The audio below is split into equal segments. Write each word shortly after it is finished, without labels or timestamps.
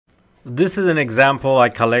This is an example I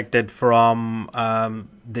collected from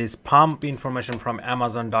this pump information from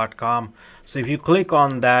Amazon.com. So if you click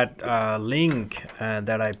on that link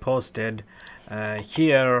that I posted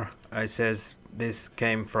here, it says this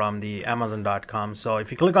came from the Amazon.com. So if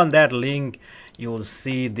you click on that link, you will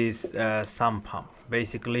see this Sump pump.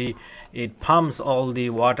 Basically, it pumps all the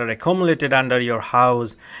water accumulated under your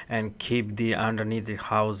house and keep the underneath the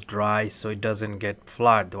house dry, so it doesn't get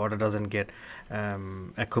flood. The water doesn't get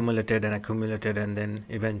accumulated and then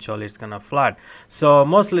eventually it's gonna flood. So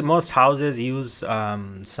most houses use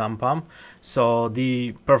sump pump. So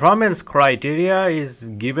the performance criteria is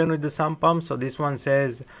given with the sump pump. So this one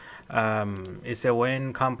says it's a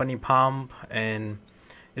Wayne company pump, and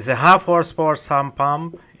it's a half horsepower sump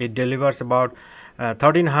pump. It delivers about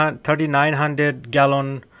 3,900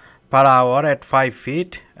 gallon per hour at 5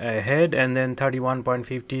 feet head, and then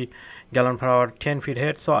 31.50 gallon per hour 10 feet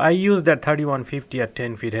head. So I use that 3150 at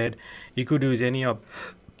 10 feet head. You could use any of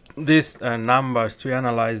these numbers to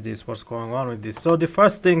analyze this, what's going on with this. So the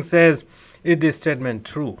first thing says, is this statement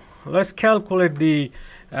true? Let's calculate the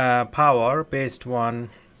power based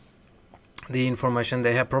on the information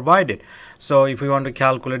they have provided. So if we want to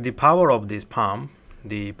calculate the power of this pump,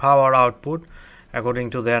 the power output according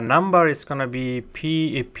to their number is going to be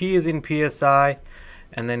P. If P is in PSI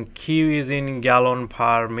and then Q is in gallon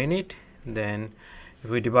per minute, then if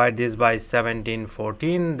we divide this by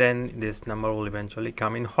 1714, then this number will eventually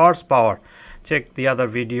come in horsepower. Check the other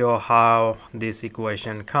video how this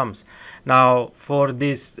equation comes. Now for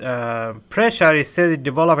this pressure, it says it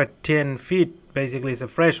developed at 10 feet. Basically it's a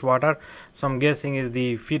fresh water, so I'm guessing is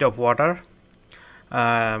the feet of water.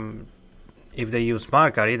 If they use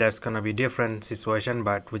mercury, that's gonna be different situation,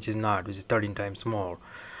 but which is not, which is 13 times more.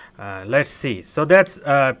 Let's see. So that's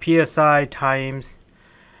PSI times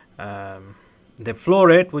the flow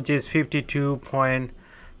rate, which is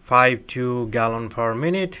 52.52 gallon per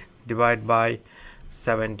minute, divided by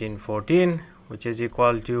 1714, which is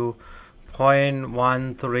equal to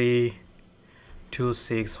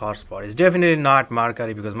 0.1326 horsepower. It's definitely not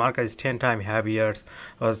mercury, because mercury is 10 times heavier,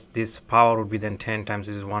 because this power would be then 10 times.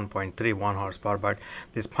 This is 1.31 horsepower, but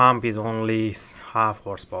this pump is only half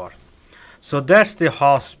horsepower. So that's the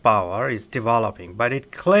horsepower is developing, but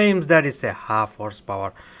it claims that it's a half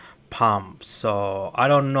horsepower pump. So I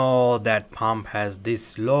don't know that pump has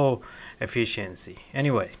this low efficiency.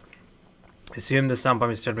 Anyway, assume the sump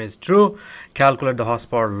pump statement is true. Calculate the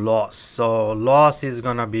horsepower loss. So loss is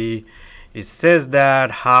gonna be, it says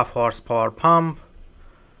that half horsepower pump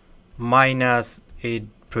minus it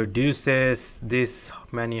produces this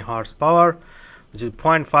many horsepower, which is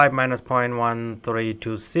 0.5 minus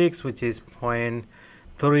 0.1326, which is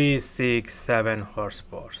 0.367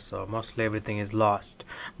 horsepower. So mostly everything is lost.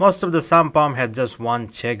 Most of the sump pump has just one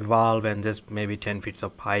check valve and just maybe 10 feet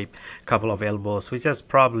of pipe, couple of elbows, which is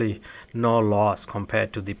probably no loss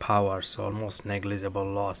compared to the power. So almost negligible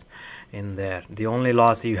loss in there. The only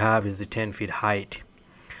loss you have is the 10 feet height.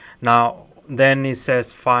 Now then it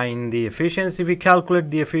says find the efficiency. If we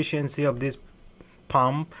calculate the efficiency of this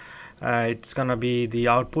pump, it's gonna be the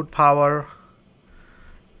output power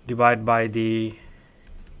divided by the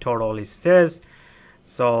total, it says.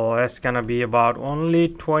 So that's gonna be about only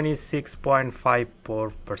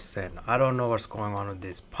 26.54%. I don't know what's going on with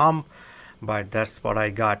this pump, but that's what I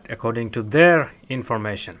got according to their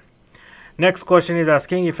information. Next question is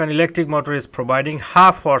asking if an electric motor is providing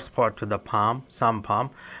half horsepower to the sump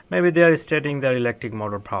pump. Maybe they are stating their electric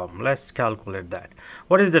motor problem. Let's calculate that.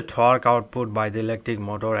 What is the torque output by the electric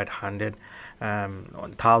motor at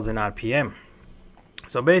 1,000 RPM?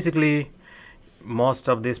 So basically, most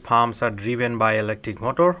of these pumps are driven by electric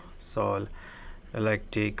motor. So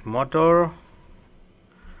electric motor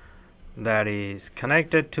that is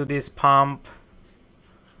connected to this pump.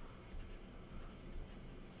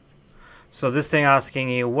 So this thing asking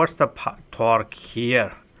you what's the torque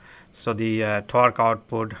here. So the torque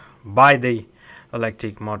output by the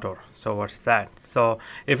electric motor. So what's that? So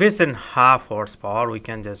if it's in half horsepower, we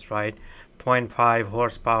can just write 0.5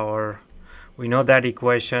 horsepower. We know that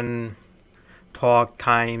equation, torque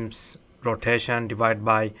times rotation divided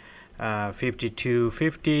by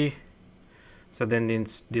 5250. So then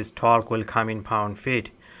this torque will come in pound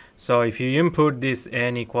feet. So if you input this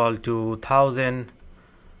n equal to 1000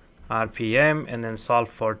 RPM and then solve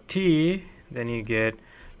for T, then you get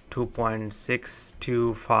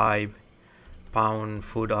 2.625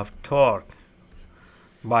 pound-foot of torque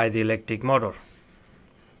by the electric motor.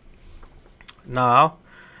 Now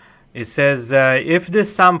it says if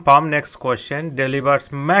this sump pump, next question, delivers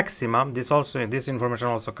maximum, this information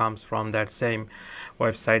also comes from that same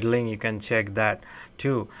website link, you can check that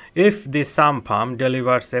too. If the sump pump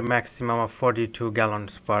delivers a maximum of 42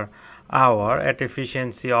 gallons per hour at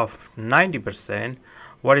efficiency of 90%,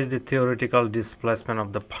 what is the theoretical displacement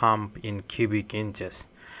of the pump in cubic inches?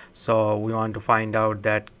 So we want to find out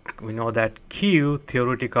that. We know that Q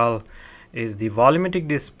theoretical is the volumetric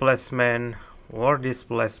displacement or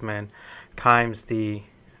displacement times the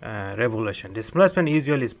revolution. Displacement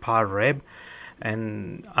usually is per rev,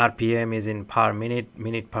 and RPM is in per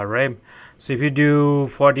minute per rev. So if you do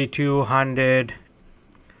 4200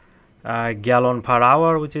 gallon per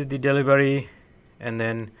hour, which is the delivery, and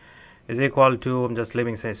then is equal to, I'm just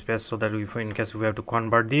leaving some space so that in case we have to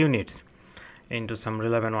convert the units into some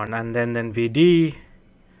relevant one, and then VD,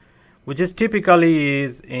 which is typically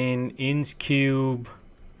is in inch cube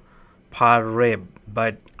per rev,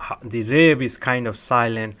 but the rev is kind of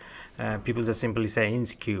silent. People just simply say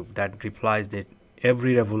inch cube. That replies that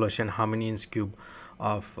every revolution how many inch cube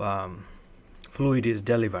of fluid is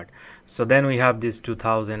delivered. So then we have this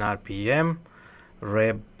 2000 RPM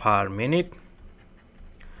rev per minute.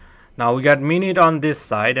 Now we got minute on this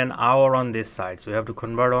side and hour on this side, so we have to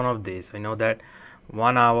convert one of these. We know that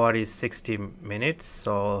 1 hour is 60 minutes,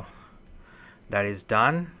 so that is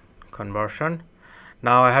done, conversion.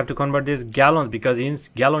 Now I have to convert this gallons, because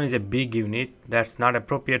gallon is a big unit that's not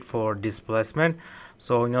appropriate for displacement.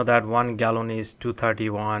 So we know that 1 gallon is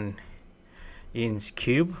 231 inch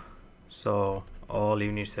cube, so all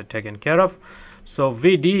units are taken care of. So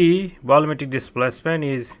VD, volumetric displacement,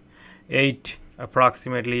 is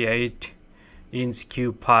approximately 8 inch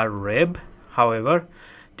cube per rev. However,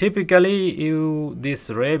 typically this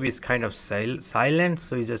rev is kind of silent,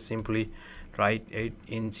 so you just simply write 8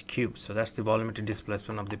 inch cube. So that's the volumetric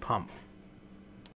displacement of the pump.